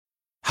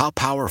How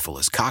powerful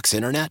is Cox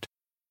Internet?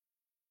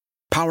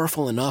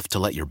 Powerful enough to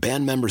let your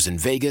band members in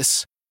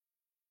Vegas,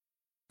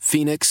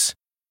 Phoenix,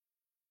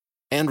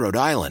 and Rhode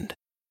Island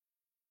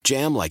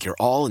jam like you're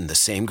all in the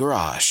same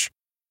garage.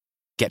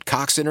 Get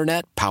Cox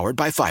Internet powered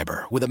by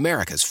fiber with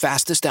America's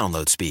fastest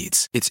download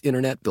speeds. It's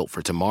internet built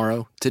for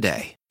tomorrow,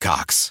 today.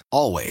 Cox,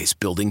 always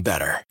building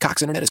better.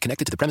 Cox Internet is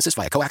connected to the premises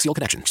via coaxial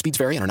connection. Speeds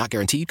vary and are not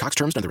guaranteed. Cox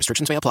terms and other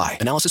restrictions may apply.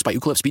 Analysis by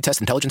Ookla Speed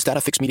Test Intelligence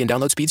Data. Fixed median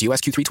download speeds. US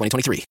Q3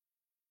 2023.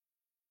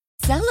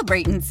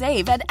 Celebrate and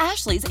save at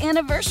Ashley's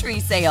Anniversary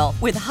Sale.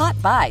 With Hot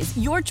Buys,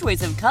 your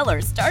choice of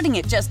colors starting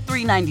at just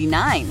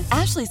 $3.99.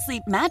 Ashley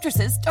Sleep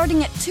mattresses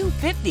starting at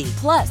 $2.50.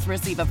 Plus,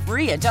 receive a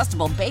free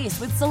adjustable base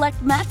with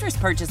select mattress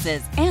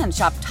purchases. And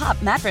shop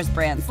top mattress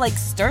brands like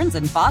Stearns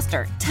 &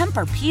 Foster,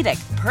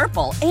 Tempur-Pedic,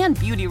 Purple, and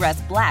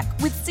Beautyrest Black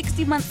with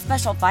 60-month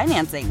special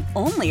financing.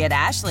 Only at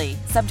Ashley.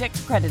 Subject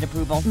to credit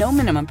approval. No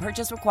minimum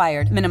purchase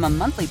required. Minimum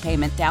monthly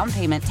payment, down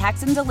payment,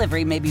 tax, and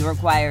delivery may be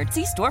required.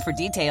 See store for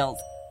details.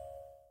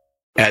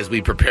 As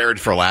we prepared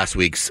for last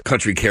week's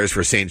Country Cares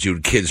for St.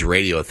 Jude Kids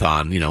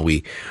Radiothon,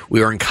 we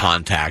were in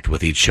contact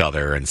with each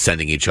other and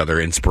sending each other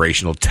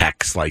inspirational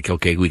texts like,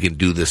 okay, we can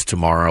do this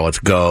tomorrow. Let's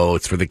go.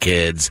 It's for the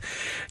kids.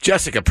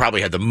 Jessica probably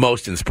had the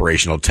most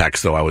inspirational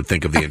text, though, I would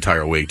think, of the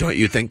entire week. Don't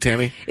you think,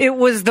 Tammy? It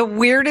was the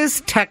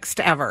weirdest text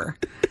ever.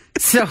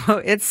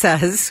 So it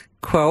says,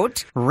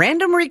 quote,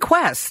 random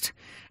request.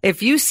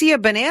 If you see a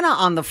banana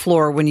on the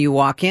floor when you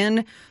walk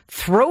in,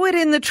 throw it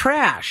in the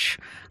trash.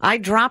 I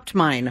dropped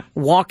mine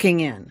walking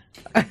in.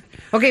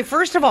 Okay,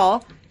 first of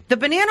all, the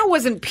banana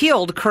wasn't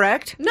peeled,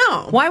 correct?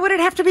 No. Why would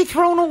it have to be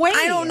thrown away?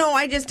 I don't know.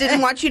 I just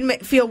didn't want you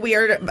to feel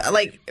weird.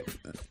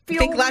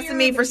 Think less of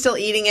me for still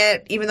eating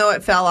it, even though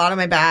it fell out of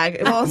my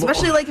bag. Well,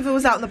 especially if it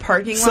was out in the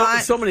parking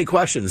lot. So many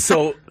questions.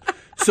 So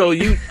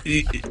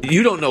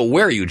you don't know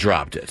where you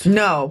dropped it.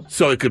 No.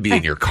 So it could be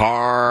in your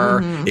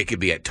car. Mm-hmm. It could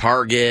be at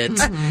Target.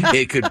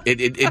 Mm-hmm.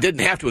 It didn't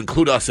have to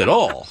include us at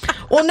all.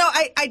 Well, no,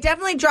 I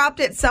definitely dropped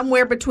it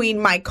somewhere between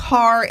my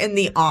car and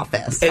the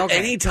office. At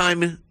any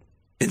time,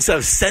 instead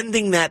of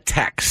sending that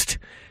text,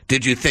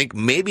 did you think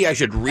maybe I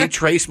should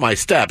retrace my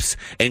steps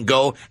and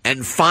go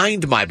and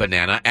find my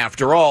banana?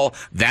 After all,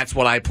 that's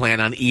what I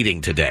plan on eating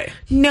today.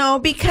 No,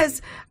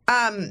 because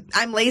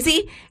I'm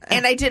lazy,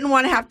 and I didn't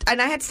want to have to, and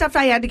I had stuff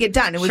I had to get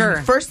done. It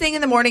was first thing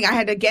in the morning. I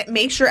had to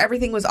make sure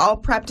everything was all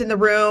prepped in the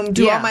room,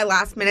 do all my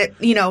last minute,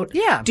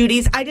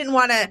 duties. I didn't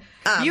want to.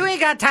 You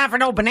ain't got time for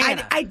no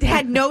banana. I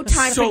had no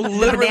time for the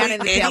banana in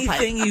the tailpipe.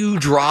 Anything you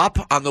drop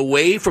on the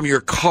way from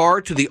your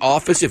car to the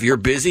office, if you're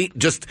busy,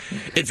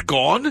 it's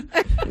gone?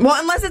 Well,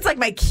 unless it's like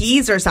my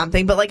keys or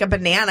something, but like a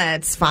banana,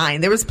 it's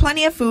fine. There was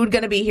plenty of food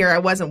going to be here. I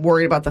wasn't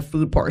worried about the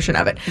food portion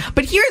of it.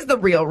 But here's the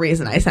real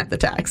reason I sent the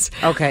text.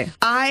 Okay.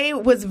 I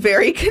was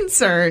very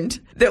concerned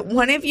that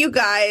one of you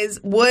guys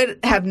would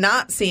have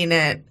not seen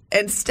it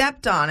and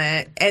stepped on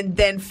it and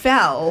then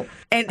fell,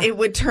 and it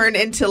would turn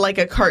into like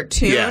a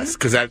cartoon. Yes,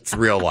 because that's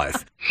real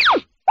life.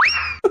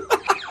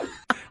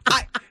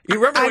 You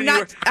remember when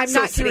I'm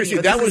not seriously, kidding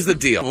you. that was the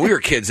deal. When we were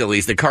kids, at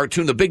least, the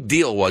cartoon, the big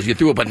deal was you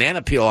threw a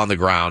banana peel on the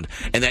ground,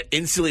 and that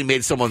instantly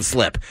made someone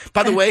slip.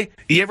 By the way,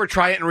 you ever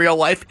try it in real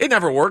life? It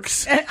never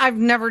works. I've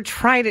never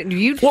tried it.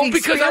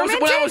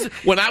 Because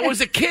when I was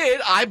a kid,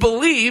 I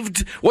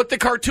believed what the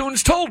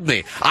cartoons told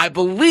me. I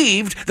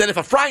believed that if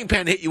a frying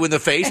pan hit you in the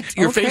face,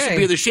 your face would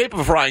be the shape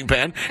of a frying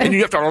pan, and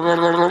you'd have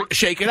to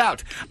shake it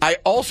out. I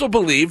also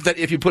believed that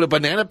if you put a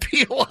banana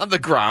peel on the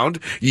ground,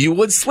 you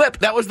would slip.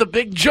 That was the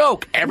big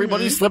joke.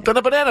 Everybody slipped on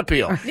a banana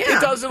peel. Yeah.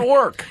 It doesn't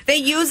work. They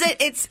use it.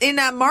 It's in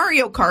a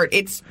Mario Kart.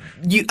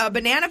 A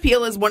banana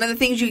peel is one of the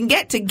things you can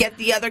get to get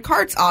the other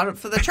carts out of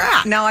the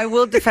track. Now, I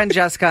will defend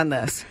Jessica on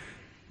this.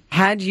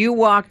 Had you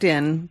walked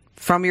in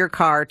from your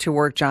car to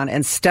work, John,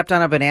 and stepped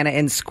on a banana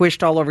and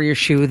squished all over your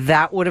shoe,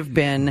 that would have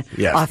been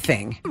a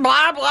thing.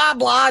 Blah, blah,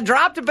 blah.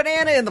 Dropped a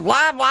banana in the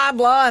blah, blah,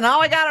 blah, and now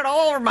I got it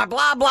all over my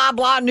blah, blah,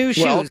 blah new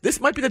shoes. Well,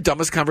 this might be the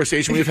dumbest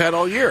conversation we've had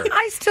all year.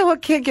 I still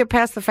can't get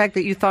past the fact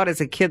that you thought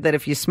as a kid that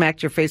if you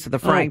smacked your face with a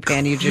frying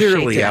pan, you just shake it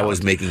out. Clearly, I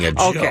was making a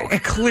joke. Okay.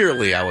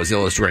 Clearly, I was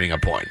illustrating a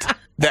point.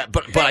 Yes.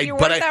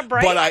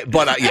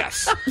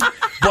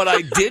 But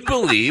I did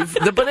believe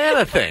the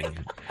banana thing.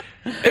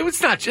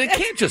 It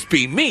can't just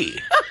be me.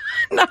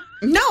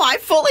 No, I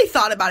fully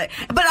thought about it.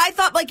 But I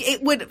thought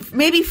it would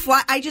maybe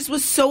fly. I just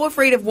was so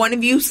afraid of one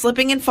of you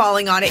slipping and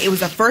falling on it. It was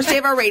the first day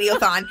of our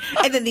radiothon,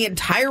 and then the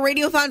entire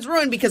radiothon's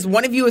ruined because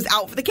one of you is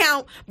out for the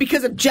count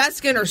because of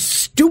Jessica and her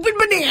stupid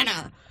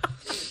banana.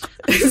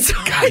 So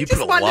God, you put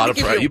a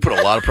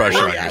lot of pressure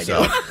on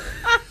yourself.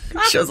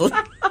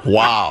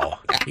 Wow.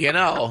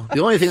 The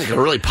only thing that could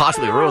really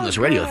possibly ruin this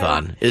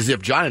radiothon is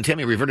if John and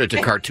Tammy reverted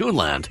to cartoon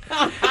land,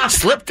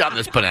 slipped on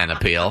this banana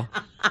peel,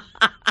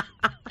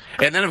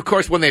 and then, of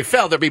course, when they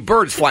fell, there'd be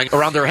birds flying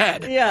around their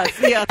head. Yes.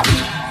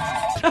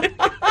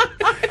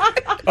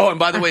 Oh, and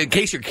by the way, in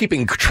case you're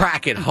keeping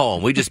track at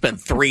home, we just spent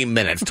 3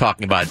 minutes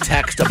talking about a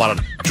text about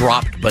a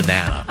dropped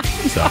banana.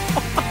 So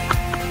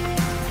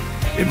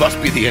it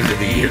must be the end of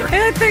the year.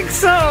 I think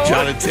so.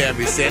 John and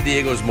Tammy, San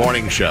Diego's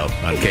morning show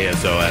on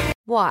KSON.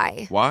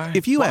 Why? Why?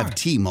 If you have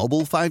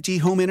T-Mobile 5G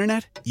home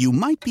internet, you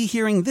might be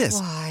hearing this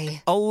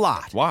Why? a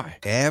lot. Why?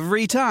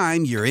 Every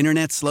time your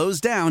internet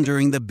slows down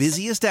during the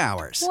busiest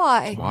hours.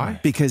 Why? Why?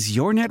 Because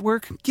your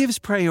network gives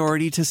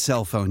priority to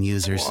cell phone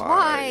users.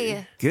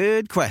 Why?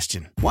 Good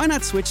question. Why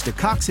not switch to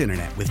Cox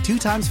Internet with 2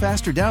 times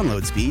faster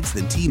download speeds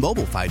than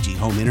T-Mobile 5G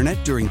home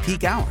internet during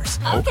peak hours?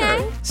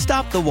 Okay.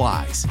 Stop the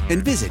whys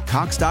and visit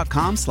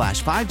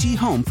cox.com/5G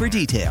home for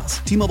details.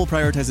 T-Mobile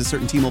prioritizes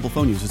certain T-Mobile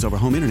phone users over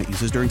home internet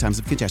users during times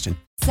of congestion.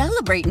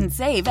 Celebrate and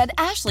save at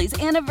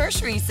Ashley's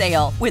Anniversary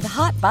Sale. With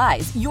Hot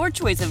Buys, your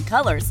choice of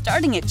colors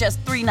starting at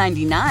just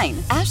 $3.99.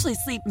 Ashley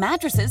Sleep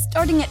mattresses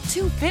starting at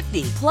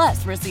 $2.50.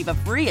 Plus, receive a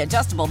free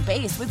adjustable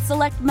base with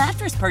select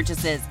mattress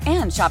purchases.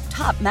 And shop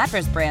top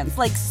mattress brands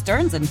like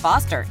Stearns &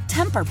 Foster,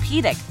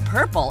 Tempur-Pedic,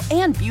 Purple,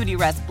 and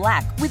Beautyrest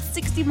Black with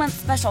 60-month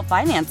special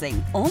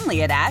financing.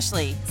 Only at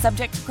Ashley.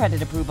 Subject to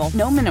credit approval.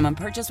 No minimum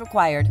purchase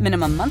required.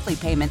 Minimum monthly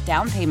payment,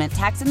 down payment,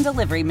 tax, and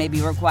delivery may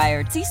be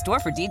required. See store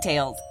for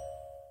details.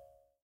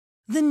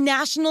 The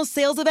national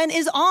sales event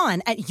is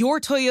on at your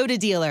Toyota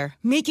dealer,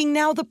 making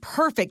now the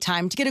perfect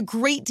time to get a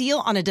great deal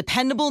on a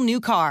dependable new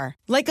car.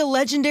 Like a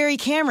legendary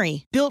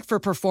Camry, built for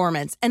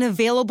performance and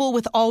available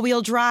with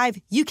all-wheel drive,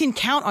 you can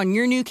count on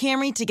your new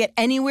Camry to get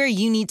anywhere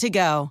you need to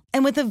go.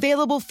 And with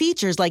available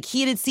features like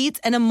heated seats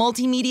and a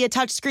multimedia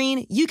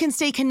touchscreen, you can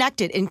stay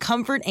connected in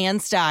comfort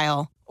and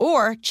style.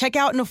 Or check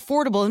out an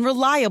affordable and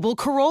reliable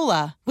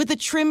Corolla with a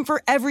trim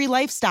for every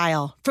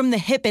lifestyle, from the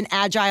hip and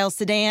agile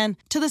sedan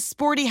to the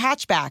sporty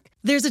hatchback.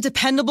 There's a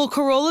dependable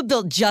Corolla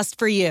built just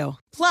for you.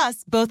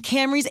 Plus, both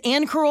Camrys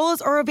and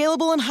Corollas are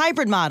available in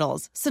hybrid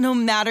models, so no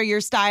matter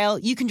your style,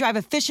 you can drive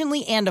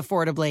efficiently and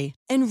affordably.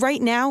 And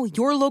right now,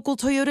 your local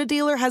Toyota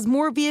dealer has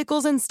more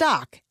vehicles in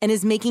stock and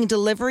is making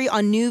delivery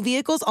on new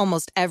vehicles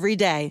almost every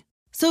day.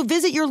 So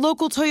visit your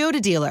local Toyota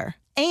dealer.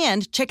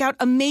 And check out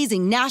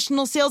amazing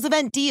national sales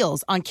event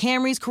deals on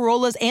Camrys,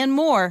 Corollas, and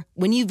more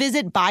when you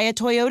visit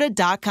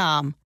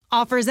buyatoyota.com.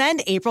 Offers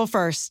end April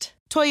 1st.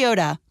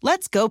 Toyota,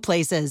 let's go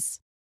places.